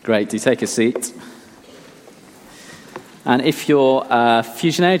Great, do take a seat. And if you're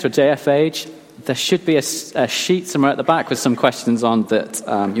Fusion Age or JF Age, there should be a sheet somewhere at the back with some questions on that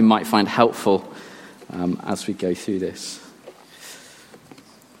you might find helpful as we go through this.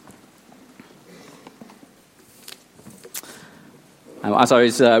 As I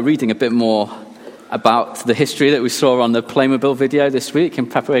was reading a bit more about the history that we saw on the Playmobil video this week in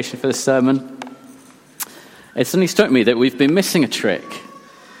preparation for the sermon, it suddenly struck me that we've been missing a trick.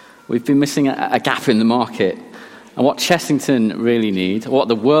 We've been missing a gap in the market. And what Chessington really needs, what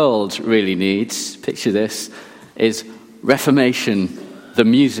the world really needs, picture this, is Reformation, the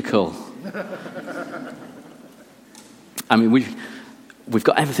musical. I mean, we've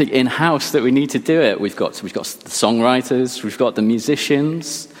got everything in-house that we need to do it. We've got the songwriters, we've got the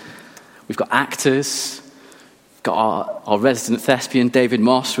musicians, we've got actors, we've got our resident thespian, David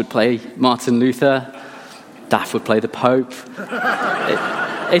Moss, would play Martin Luther, Daff would play the Pope.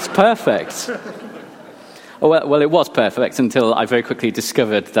 It's perfect. Well, it was perfect until I very quickly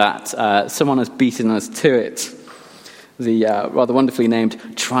discovered that someone has beaten us to it. The rather wonderfully named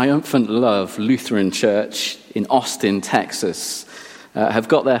Triumphant Love Lutheran Church in Austin, Texas, have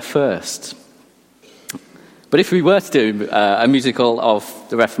got there first. But if we were to do a musical of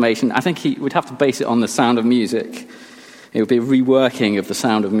the Reformation, I think he would have to base it on the Sound of Music. It would be a reworking of the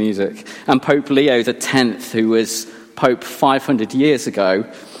Sound of Music. And Pope Leo X, who was Pope 500 years ago,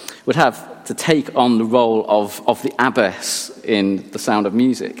 would have to take on the role of the abbess in the Sound of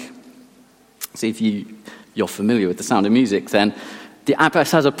Music. So if you're familiar with the Sound of Music, then the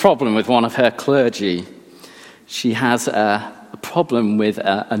abbess has a problem with one of her clergy. She has a problem with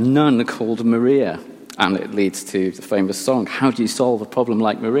a nun called Maria, and it leads to the famous song, "How do you solve a problem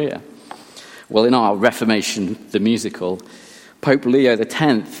like Maria?" Well, in our Reformation, the musical, Pope Leo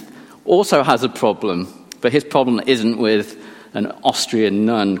X also has a problem, but his problem isn't with an Austrian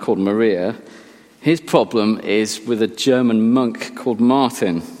nun called Maria. His problem is with a German monk called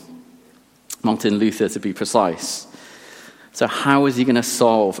Martin Luther, to be precise. So how is he going to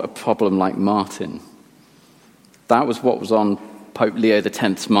solve a problem like Martin? That was what was on Pope Leo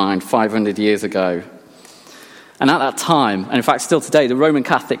X's mind 500 years ago. And at that time, and in fact still today, the Roman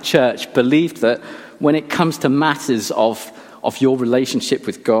Catholic Church believed that when it comes to matters of your relationship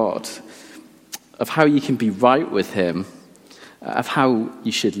with God, of how you can be right with him, of how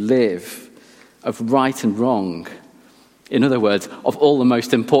you should live, of right and wrong, in other words, of all the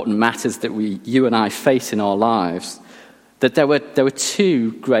most important matters that you and I face in our lives, that there were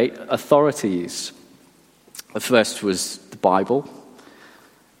two great authorities. The first was the Bible,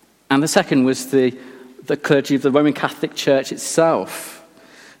 and the second was the clergy of the Roman Catholic Church itself,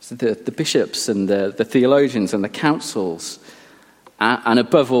 so the bishops and the theologians and the councils, and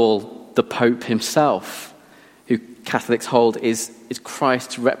above all, the Pope himself, who Catholics hold is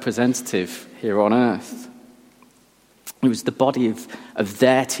Christ's representative here on earth. It was the body of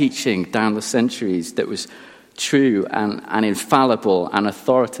their teaching down the centuries that was true and infallible and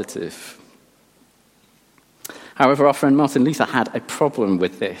authoritative. However, our friend Martin Luther had a problem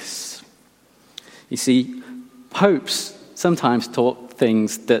with this. You see, popes sometimes taught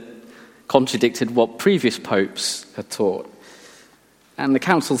things that contradicted what previous popes had taught. And the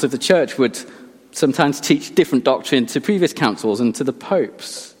councils of the church would sometimes teach different doctrine to previous councils and to the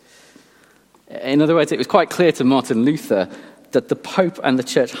popes. In other words, it was quite clear to Martin Luther that the Pope and the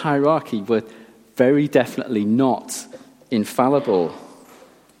church hierarchy were very definitely not infallible.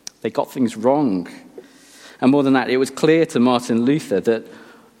 They got things wrong. And more than that, it was clear to Martin Luther that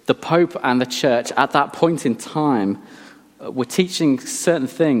the Pope and the church at that point in time were teaching certain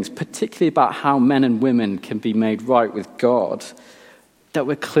things, particularly about how men and women can be made right with God, that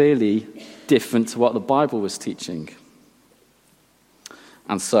were clearly different to what the Bible was teaching.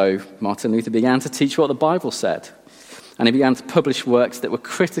 And so Martin Luther began to teach what the Bible said. And he began to publish works that were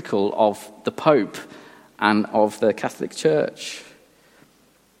critical of the Pope and of the Catholic Church.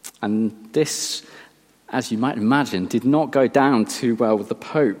 And this, as you might imagine, did not go down too well with the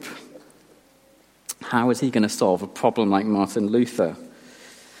Pope. How was he going to solve a problem like Martin Luther?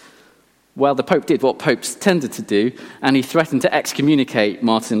 Well, the Pope did what popes tended to do, and he threatened to excommunicate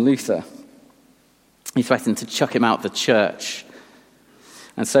Martin Luther. He threatened to chuck him out of the church.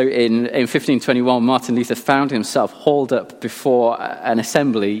 And so in 1521, Martin Luther found himself hauled up before an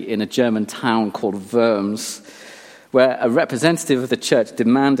assembly in a German town called Worms, where a representative of the church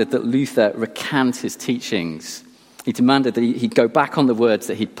demanded that Luther recant his teachings. He demanded that he go back on the words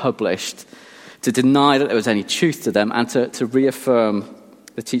that he'd published, to deny that there was any truth to them, and to reaffirm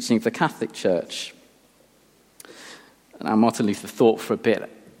the teaching of the Catholic Church. Now, Martin Luther thought for a bit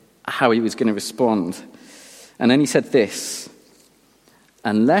how he was going to respond. And then he said this: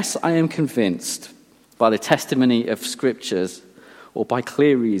 unless I am convinced by the testimony of Scriptures or by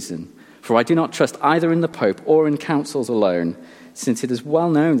clear reason, for I do not trust either in the Pope or in councils alone, since it is well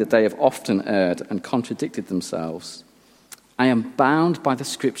known that they have often erred and contradicted themselves. I am bound by the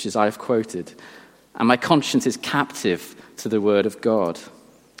Scriptures I have quoted, and my conscience is captive to the word of God.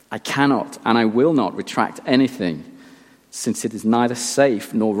 I cannot and I will not retract anything, since it is neither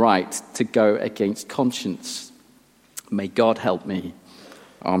safe nor right to go against conscience. May God help me.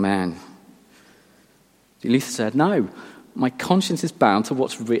 Amen. Luther said, no, my conscience is bound to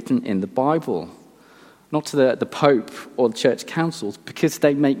what's written in the Bible, not to the Pope or the church councils, because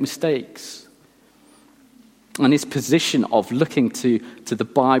they make mistakes. And his position of looking to the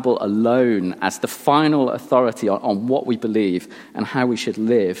Bible alone as the final authority on what we believe and how we should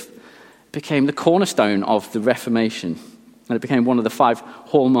live became the cornerstone of the Reformation. And it became one of the 5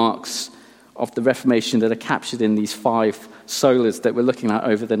 hallmarks of the Reformation that are captured in these 5 solas that we're looking at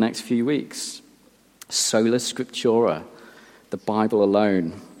over the next few weeks. Sola Scriptura, the Bible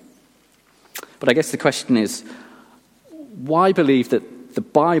alone. But I guess the question is, why believe that the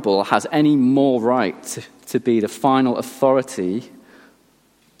Bible has any more right to be the final authority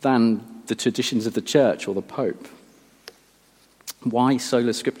than the traditions of the church or the Pope? Why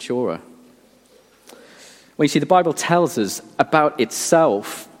Sola Scriptura? Well, you see, the Bible tells us about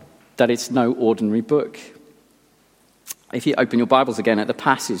itself that it's no ordinary book. If you open your Bibles again at the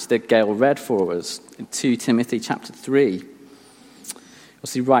passage that Gail read for us in 2 Timothy chapter 3, you'll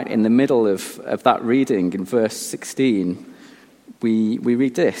see right in the middle of that reading in verse 16, we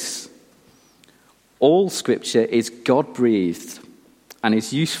read this. All Scripture is God-breathed and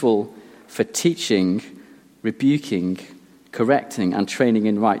is useful for teaching, rebuking, correcting, and training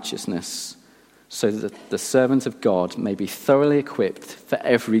in righteousness, so that the servant of God may be thoroughly equipped for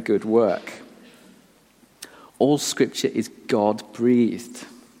every good work. All Scripture is God-breathed.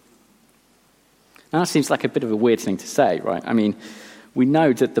 Now, that seems like a bit of a weird thing to say, right? I mean, we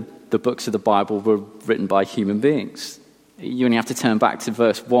know that the books of the Bible were written by human beings. You only have to turn back to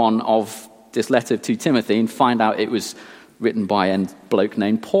verse 1 of this letter to Timothy and find out it was written by a bloke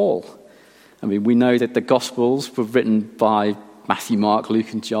named Paul. I mean, we know that the Gospels were written by Matthew, Mark,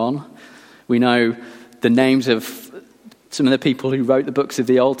 Luke, and John. We know the names of some of the people who wrote the books of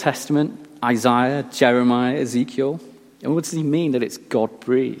the Old Testament, Isaiah, Jeremiah, Ezekiel. And what does he mean that it's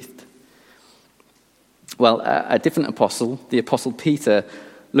God-breathed? Well, a different apostle, the Apostle Peter,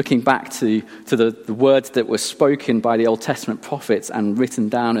 looking back to the words that were spoken by the Old Testament prophets and written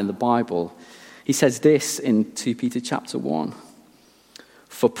down in the Bible, he says this in 2 Peter chapter 1.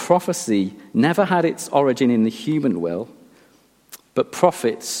 For prophecy never had its origin in the human will, but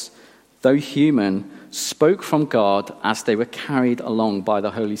prophets, though human, spoke from God as they were carried along by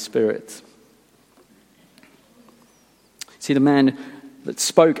the Holy Spirit. See, the men that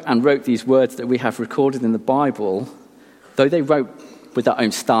spoke and wrote these words that we have recorded in the Bible, though they wrote with their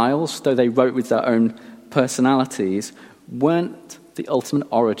own styles, though they wrote with their own personalities, weren't the ultimate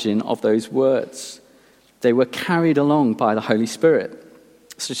origin of those words. They were carried along by the Holy Spirit,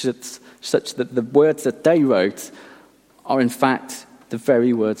 such that the words that they wrote are in fact the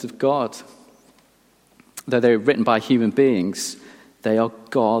very words of God. Though they're written by human beings, they are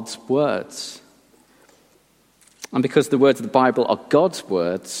God's words. And because the words of the Bible are God's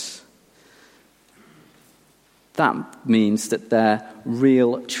words, that means that they're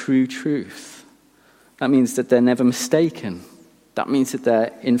real, true truth. That means that they're never mistaken. That means that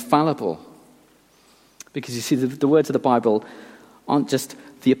they're infallible. Because you see, the words of the Bible aren't just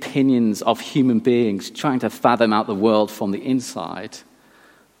the opinions of human beings trying to fathom out the world from the inside.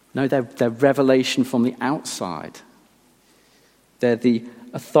 No, they're revelation from the outside. They're the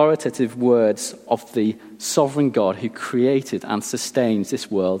authoritative words of the sovereign God who created and sustains this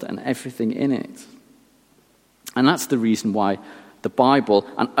world and everything in it. And that's the reason why the Bible,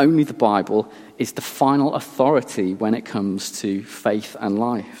 and only the Bible, is the final authority when it comes to faith and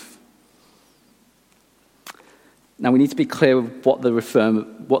life. Now, we need to be clear what the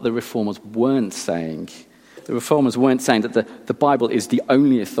Reformers weren't saying. The Reformers weren't saying that the Bible is the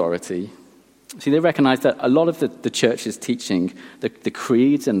only authority. See, they recognized that a lot of the church's teaching, the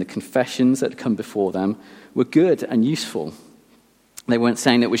creeds and the confessions that come before them, were good and useful. They weren't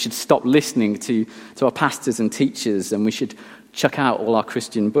saying that we should stop listening to our pastors and teachers and we should chuck out all our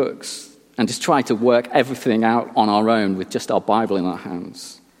Christian books and just try to work everything out on our own with just our Bible in our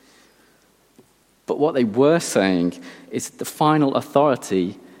hands. But what they were saying is that the final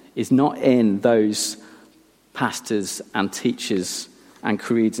authority is not in those pastors and teachers and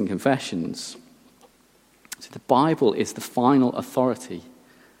creeds and confessions. So the Bible is the final authority.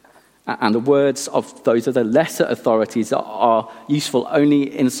 And the words of those other lesser authorities are useful only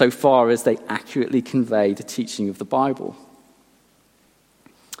insofar as they accurately convey the teaching of the Bible.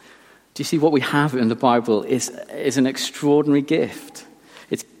 Do you see what we have in the Bible is an extraordinary gift?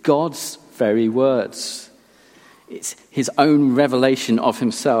 It's God's very words. It's his own revelation of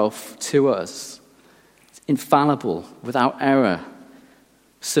himself to us. It's infallible, without error,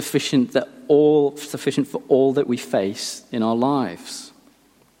 sufficient for all that we face in our lives.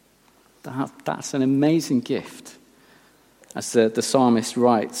 That's an amazing gift. As the psalmist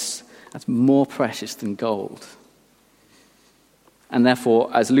writes, that's more precious than gold. And therefore,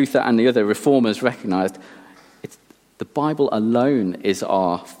 as Luther and the other reformers recognized, the Bible alone is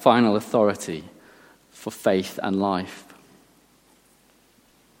our final authority for faith and life.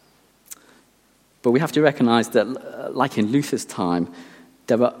 But we have to recognize that, like in Luther's time,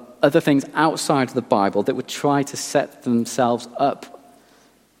 there are other things outside of the Bible that would try to set themselves up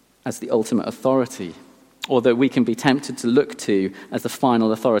as the ultimate authority, or that we can be tempted to look to as the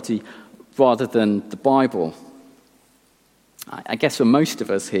final authority rather than the Bible. I guess for most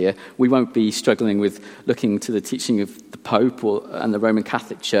of us here, we won't be struggling with looking to the teaching of the Pope and the Roman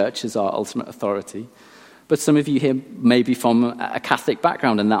Catholic Church as our ultimate authority. But some of you here may be from a Catholic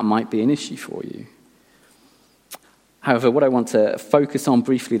background, and that might be an issue for you. However, what I want to focus on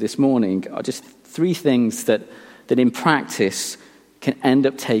briefly this morning are just three things that in practice can end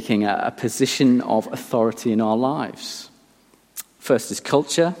up taking a position of authority in our lives. First is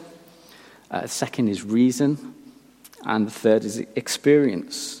culture. Second is reason. And the third is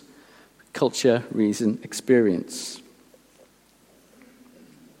experience. Culture, reason, experience.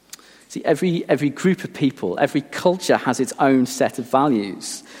 See, every group of people, every culture has its own set of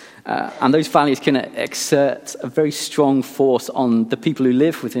values. And those values can exert a very strong force on the people who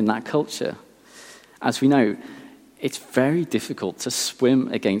live within that culture. As we know, it's very difficult to swim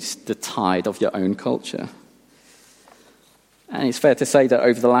against the tide of your own culture. And it's fair to say that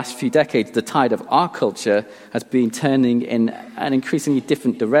over the last few decades, the tide of our culture has been turning in an increasingly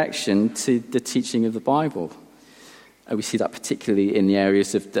different direction to the teaching of the Bible. We see that particularly in the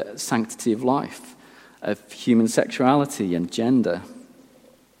areas of the sanctity of life, of human sexuality and gender.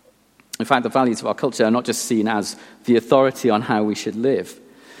 In fact, the values of our culture are not just seen as the authority on how we should live.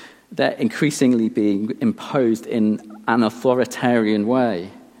 They're increasingly being imposed in an authoritarian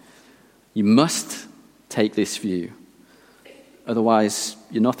way. You must take this view. Otherwise,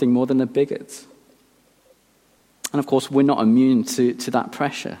 you're nothing more than a bigot. And of course, we're not immune to that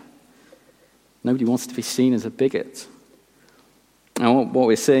pressure. Nobody wants to be seen as a bigot. And what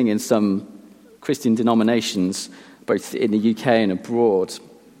we're seeing in some Christian denominations, both in the UK and abroad,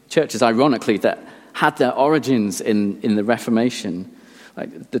 churches, ironically, that had their origins in the Reformation,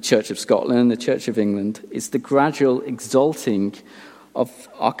 like the Church of Scotland, the Church of England, is the gradual exalting of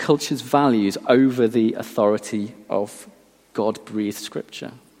our culture's values over the authority of God-breathed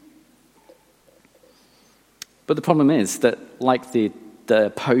Scripture. But the problem is that, like the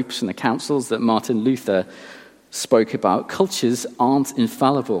popes and the councils that Martin Luther spoke about, cultures aren't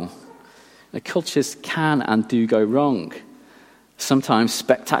infallible. The cultures can and do go wrong, sometimes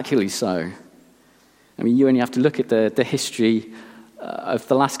spectacularly so. I mean, you only have to look at the history of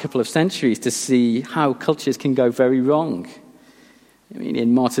the last couple of centuries to see how cultures can go very wrong. I mean,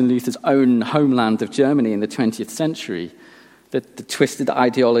 in Martin Luther's own homeland of Germany in the 20th century, the twisted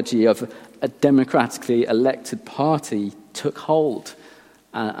ideology of a democratically elected party took hold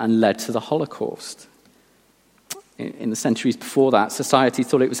and led to the Holocaust. In the centuries before that, society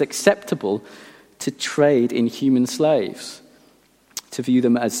thought it was acceptable to trade in human slaves, to view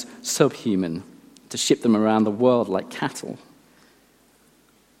them as subhuman, to ship them around the world like cattle.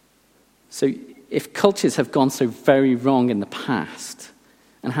 So if cultures have gone so very wrong in the past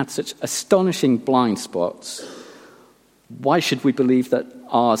and had such astonishing blind spots, why should we believe that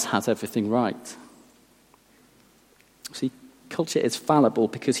ours has everything right? See, culture is fallible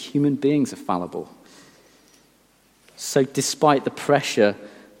because human beings are fallible. So despite the pressure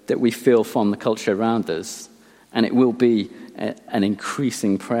that we feel from the culture around us, and it will be an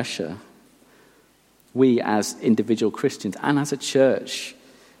increasing pressure, we as individual Christians and as a church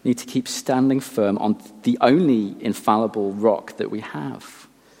need to keep standing firm on the only infallible rock that we have.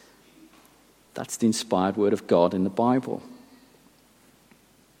 That's the inspired word of God in the Bible.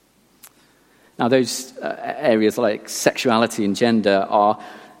 Now, those areas like sexuality and gender are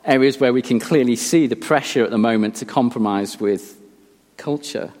areas where we can clearly see the pressure at the moment to compromise with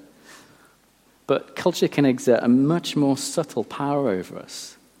culture. But culture can exert a much more subtle power over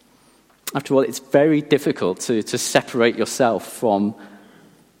us. After all, it's very difficult to separate yourself from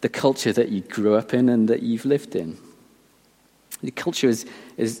the culture that you grew up in and that you've lived in. The culture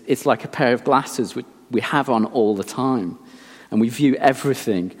it's like a pair of glasses which we have on all the time, and we view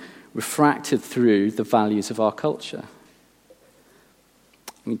everything refracted through the values of our culture.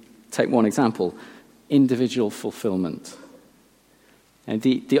 Take one example, individual fulfillment. And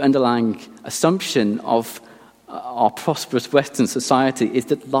the underlying assumption of our prosperous Western society is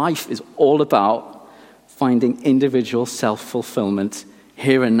that life is all about finding individual self-fulfillment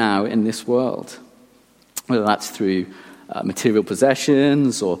here and now in this world, whether that's through material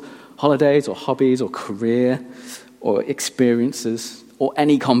possessions or holidays or hobbies or career or experiences or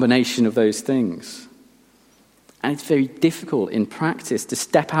any combination of those things. And it's very difficult in practice to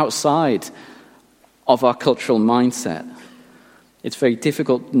step outside of our cultural mindset. It's very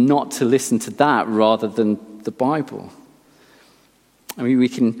difficult not to listen to that rather than the Bible. I mean, we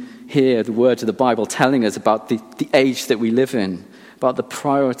can hear the words of the Bible telling us about the age that we live in, about the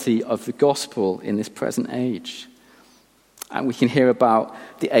priority of the gospel in this present age. And we can hear about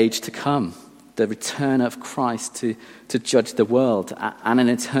the age to come, the return of Christ to judge the world and an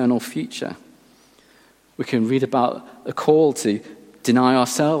eternal future. We can read about a call to deny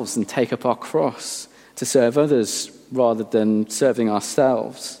ourselves and take up our cross, to serve others rather than serving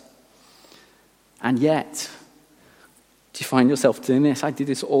ourselves. And yet, do you find yourself doing this? I do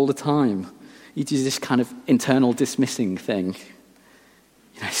this all the time. You do this kind of internal dismissing thing.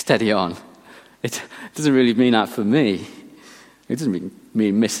 Steady on. It doesn't really mean that for me. It doesn't mean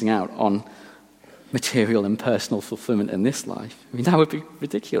me missing out on material and personal fulfillment in this life. I mean, that would be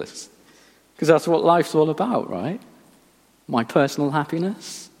ridiculous. Because that's what life's all about, right? My personal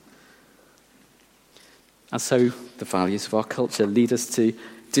happiness. And so the values of our culture lead us to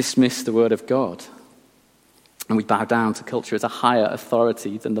dismiss the Word of God. And we bow down to culture as a higher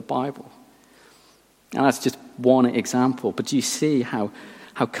authority than the Bible. And that's just one example. But do you see how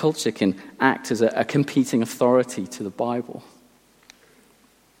culture can act as a competing authority to the Bible?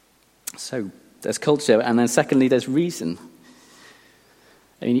 So there's culture, and then secondly, there's reason.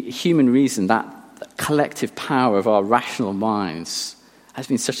 I mean, human reason, that collective power of our rational minds, has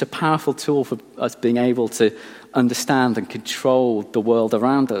been such a powerful tool for us being able to understand and control the world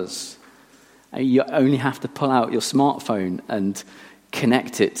around us. You only have to pull out your smartphone and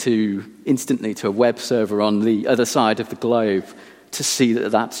connect it instantly to a web server on the other side of the globe to see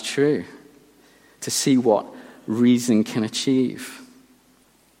that that's true, to see what reason can achieve.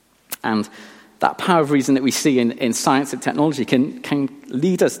 And that power of reason that we see in science and technology can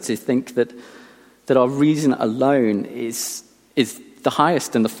lead us to think that our reason alone is the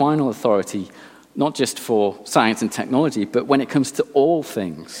highest and the final authority, not just for science and technology, but when it comes to all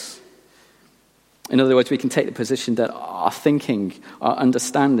things. In other words, we can take the position that our thinking, our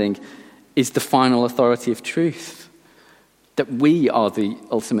understanding, is the final authority of truth, that we are the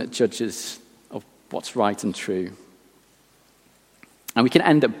ultimate judges of what's right and true. And we can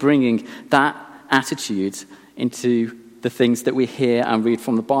end up bringing that attitude into the things that we hear and read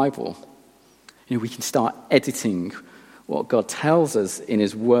from the Bible. We can start editing what God tells us in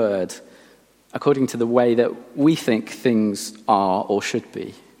his word according to the way that we think things are or should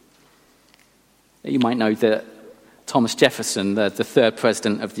be. You might know that Thomas Jefferson, the third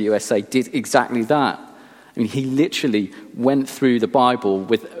president of the USA, did exactly that. I mean, he literally went through the Bible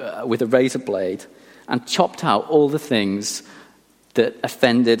with a razor blade and chopped out all the things that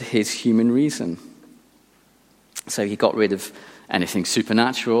offended his human reason. So he got rid of anything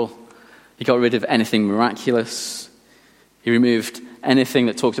supernatural. He got rid of anything miraculous. He removed anything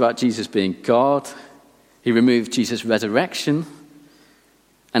that talked about Jesus being God. He removed Jesus' resurrection.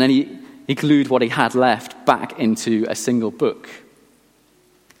 And then he glued what he had left back into a single book.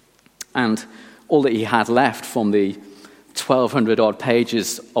 And all that he had left from the 1,200-odd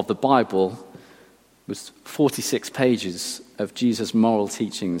pages of the Bible was 46 pages of Jesus' moral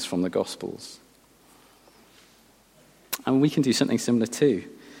teachings from the Gospels. And we can do something similar too.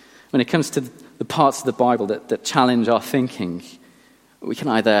 When it comes to the parts of the Bible that challenge our thinking, we can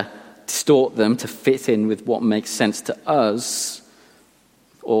either distort them to fit in with what makes sense to us,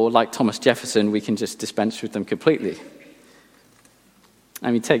 or like Thomas Jefferson, we can just dispense with them completely.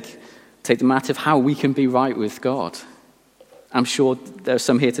 I mean, take the matter of how we can be right with God. I'm sure there are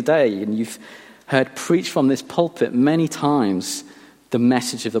some here today, and you've heard preached from this pulpit many times the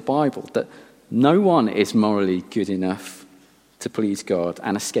message of the Bible, that no one is morally good enough to please God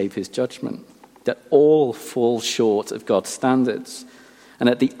and escape his judgment, that all fall short of God's standards, and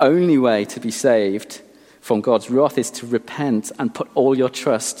that the only way to be saved from God's wrath is to repent and put all your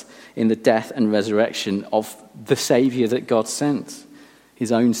trust in the death and resurrection of the Savior that God sent,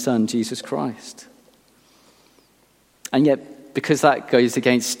 his own Son, Jesus Christ. And yet, because that goes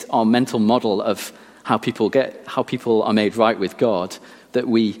against our mental model of how people are made right with God, that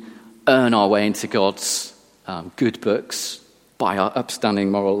we earn our way into God's good books by our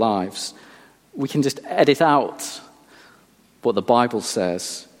upstanding moral lives. We can just edit out what the Bible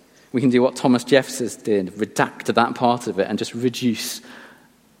says. We can do what Thomas Jefferson did, redact that part of it and just reduce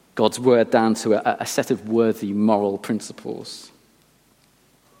God's word down to a set of worthy moral principles.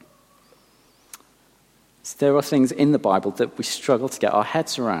 So there are things in the Bible that we struggle to get our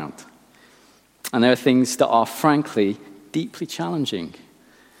heads around. And there are things that are, frankly, deeply challenging.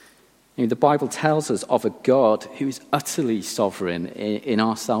 You know, the Bible tells us of a God who is utterly sovereign in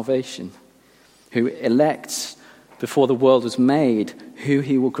our salvation, who elects before the world was made who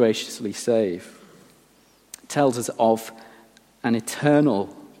he will graciously save. It tells us of an eternal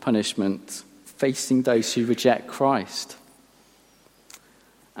punishment facing those who reject Christ.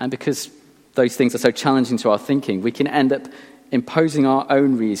 And because those things are so challenging to our thinking, we can end up imposing our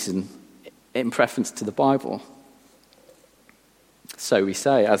own reason in preference to the Bible. So we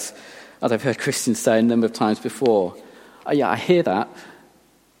say, as I've heard Christians say a number of times before, oh yeah, I hear that,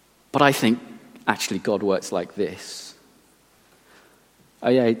 but I think actually God works like this. Oh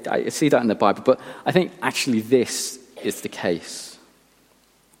yeah, I see that in the Bible, but I think actually this is the case.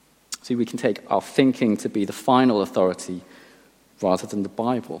 See, we can take our thinking to be the final authority rather than the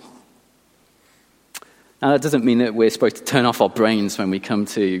Bible. Now, that doesn't mean that we're supposed to turn off our brains when we come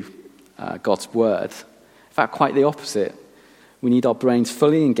to God's word. In fact, quite the opposite. We need our brains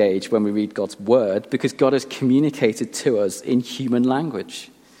fully engaged when we read God's word because God has communicated to us in human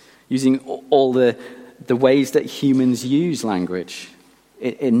language, using all the ways that humans use language,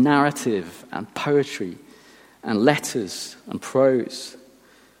 in narrative and poetry and letters and prose.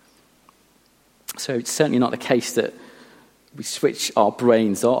 So it's certainly not the case that we switch our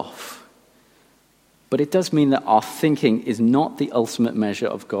brains off. But it does mean that our thinking is not the ultimate measure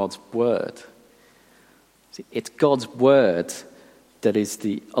of God's word. See, it's God's word that is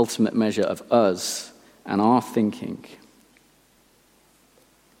the ultimate measure of us and our thinking.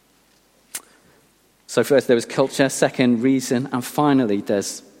 So first there was culture, second reason, and finally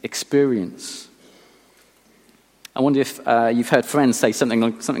there's experience. I wonder if you've heard friends say something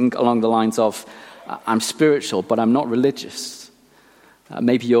along the lines of, I'm spiritual, but I'm not religious.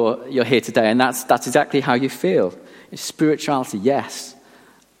 Maybe you're here today, and that's exactly how you feel. Spirituality, yes,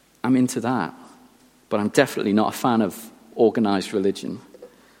 I'm into that, but I'm definitely not a fan of organized religion.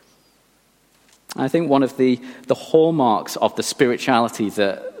 I think one of the hallmarks of the spirituality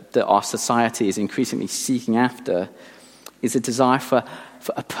that our society is increasingly seeking after is a desire for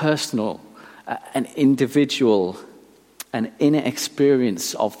a personal, an individual, an inner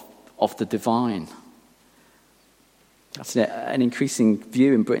experience of the divine. That's an increasing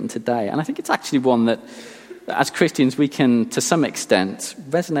view in Britain today. And I think it's actually one that, as Christians, we can, to some extent,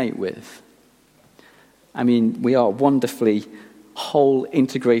 resonate with. I mean, we are wonderfully whole,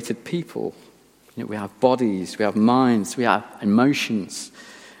 integrated people. You know, we have bodies, we have minds, we have emotions,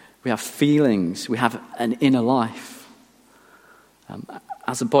 we have feelings, we have an inner life.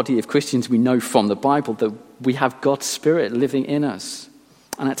 As a body of Christians, we know from the Bible that we have God's Spirit living in us.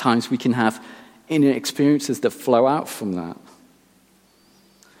 And at times we can have inner experiences that flow out from that.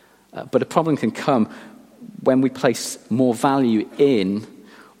 But a problem can come when we place more value in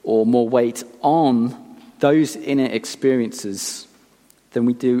or more weight on those inner experiences than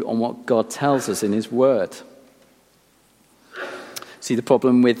we do on what God tells us in his word. See, the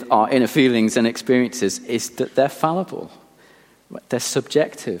problem with our inner feelings and experiences is that they're fallible. They're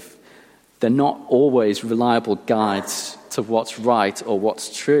subjective. They're not always reliable guides to what's right or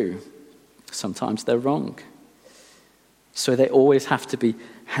what's true. Sometimes they're wrong. So they always have to be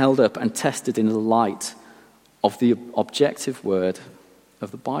held up and tested in the light of the objective word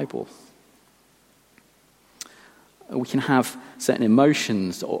of the Bible. We can have certain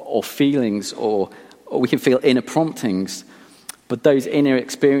emotions or feelings, or we can feel inner promptings, but those inner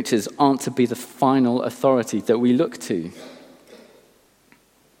experiences aren't to be the final authority that we look to.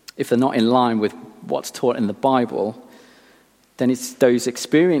 If they're not in line with what's taught in the Bible, then it's those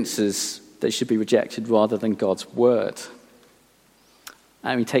experiences that should be rejected rather than God's word.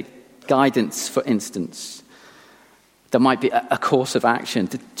 And we take guidance, for instance. There might be a course of action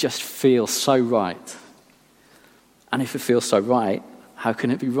that just feels so right. And if it feels so right, how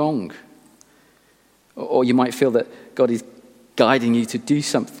can it be wrong? Or you might feel that God is guiding you to do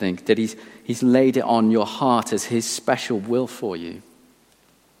something, that he's laid it on your heart as his special will for you.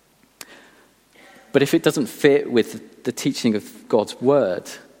 But if it doesn't fit with the teaching of God's word,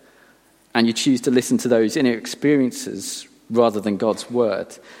 and you choose to listen to those inner experiences rather than God's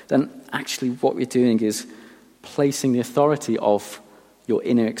word, then actually what we're doing is placing the authority of your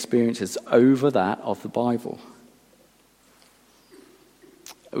inner experiences over that of the Bible.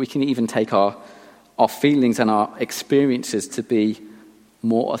 We can even take our feelings and our experiences to be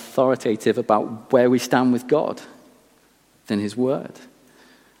more authoritative about where we stand with God than his word.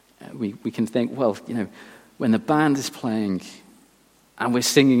 We can think, well, when the band is playing and we're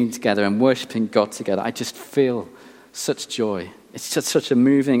singing together and worshiping God together, I just feel such joy. It's just such a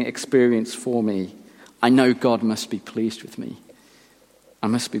moving experience for me. I know God must be pleased with me. I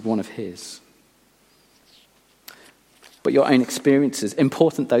must be one of his. But your own experiences,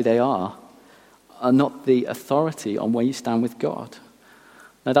 important though they are not the authority on where you stand with God.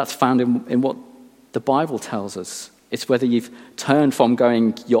 Now that's found in what the Bible tells us. It's whether you've turned from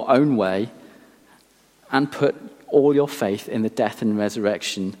going your own way and put all your faith in the death and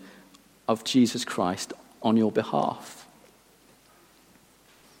resurrection of Jesus Christ on your behalf.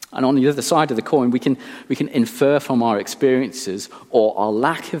 And on the other side of the coin, we can infer from our experiences or our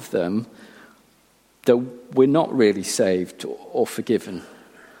lack of them that we're not really saved or forgiven.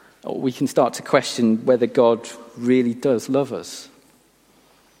 Or we can start to question whether God really does love us.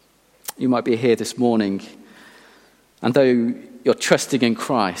 You might be here this morning, and though you're trusting in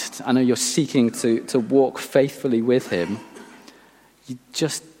Christ, I know you're seeking to walk faithfully with him, you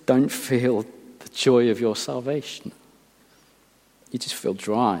just don't feel the joy of your salvation. You just feel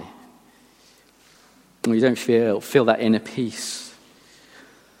dry. Or you don't feel that inner peace.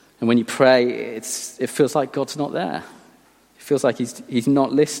 And when you pray, it feels like God's not there. It feels like he's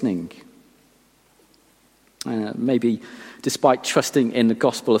not listening. Maybe despite trusting in the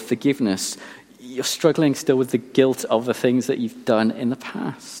gospel of forgiveness, you're struggling still with the guilt of the things that you've done in the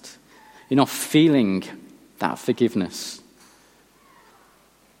past. You're not feeling that forgiveness.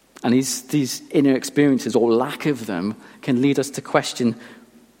 And these inner experiences, or lack of them, can lead us to question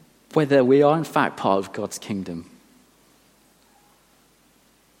whether we are in fact part of God's kingdom.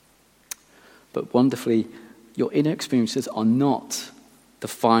 But wonderfully, your inner experiences are not the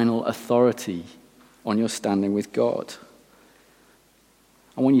final authority on your standing with God.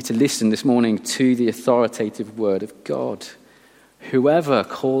 I want you to listen this morning to the authoritative word of God. Whoever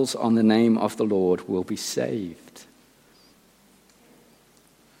calls on the name of the Lord will be saved.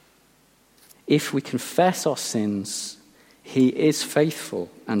 If we confess our sins, he is faithful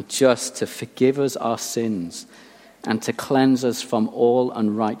and just to forgive us our sins and to cleanse us from all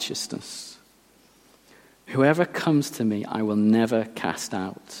unrighteousness. Whoever comes to me, I will never cast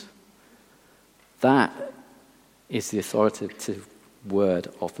out. That is the authoritative word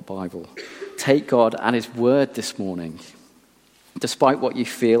of the Bible. Take God at his word this morning, despite what you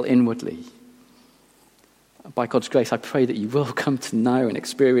feel inwardly. By God's grace, I pray that you will come to know and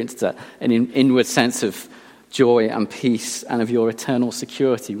experience an inward sense of joy and peace and of your eternal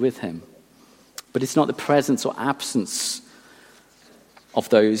security with him. But it's not the presence or absence of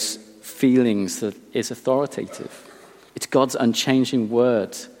those feelings that is authoritative. It's God's unchanging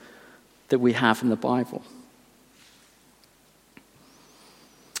word that we have in the Bible.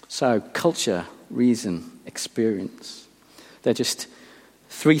 So, culture, reason, experience. They're just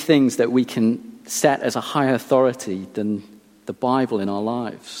three things that we can set as a higher authority than the Bible in our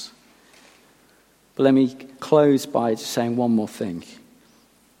lives. But let me close by just saying one more thing.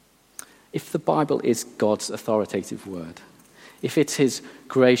 If the Bible is God's authoritative word, if it's his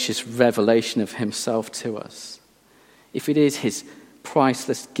gracious revelation of himself to us, if it is his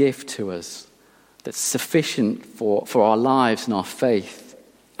priceless gift to us that's sufficient for our lives and our faith,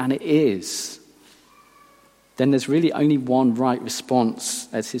 and it is, then there's really only one right response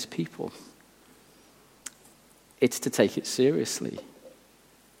as his people. It's to take it seriously.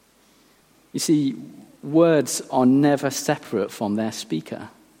 You see, words are never separate from their speaker.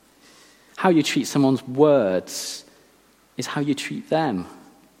 How you treat someone's words is how you treat them.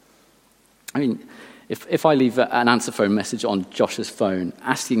 I mean, if I leave an answer phone message on Josh's phone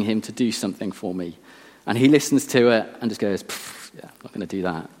asking him to do something for me, and he listens to it and just goes, yeah, I'm not going to do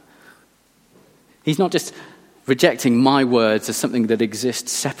that. He's not just rejecting my words as something that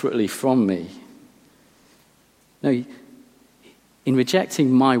exists separately from me. No, in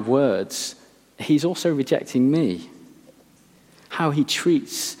rejecting my words, he's also rejecting me. How he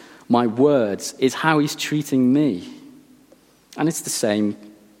treats my words is how he's treating me. And it's the same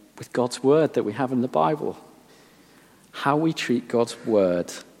with God's word that we have in the Bible. How we treat God's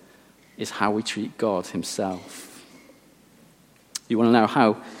word is how we treat God himself. You want to know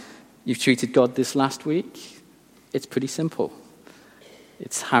how you've treated God this last week? It's pretty simple.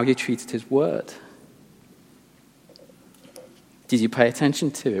 It's how you treated his word. Did you pay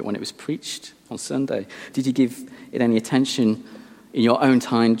attention to it when it was preached on Sunday? Did you give it any attention in your own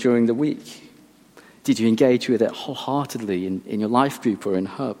time during the week? Did you engage with it wholeheartedly in your life group or in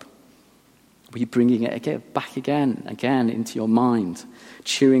Hub? Were you bringing it back again into your mind,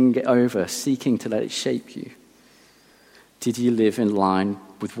 chewing it over, seeking to let it shape you? Did you live in line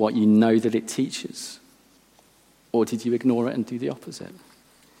with what you know that it teaches? Or did you ignore it and do the opposite?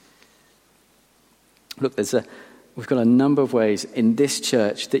 Look, we've got a number of ways in this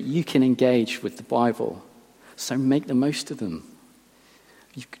church that you can engage with the Bible. So make the most of them.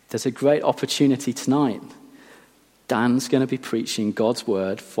 There's a great opportunity tonight. Dan's going to be preaching God's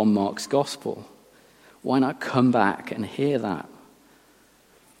word from Mark's gospel. Why not come back and hear that?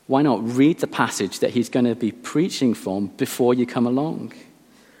 Why not read the passage that he's going to be preaching from before you come along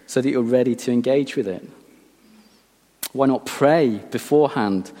so that you're ready to engage with it? Why not pray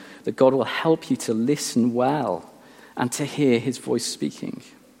beforehand that God will help you to listen well and to hear his voice speaking?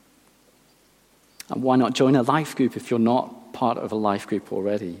 And why not join a life group if you're not part of a life group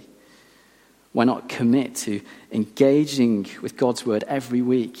already? Why not commit to engaging with God's word every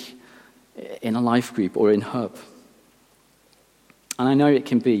week in a life group or in Hub? And I know it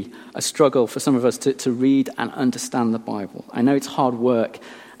can be a struggle for some of us to read and understand the Bible. I know it's hard work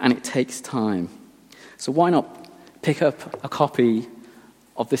and it takes time. So why not pick up a copy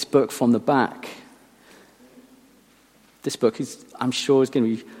of this book from the back? This book I'm sure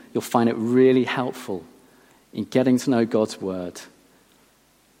you'll find it really helpful in getting to know God's word,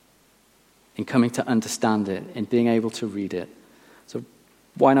 in coming to understand it, in being able to read it. So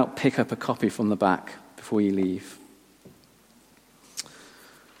why not pick up a copy from the back before you leave?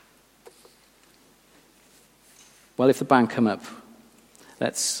 Well, if the band come up,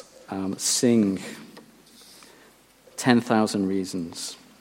 let's sing 10,000 Reasons.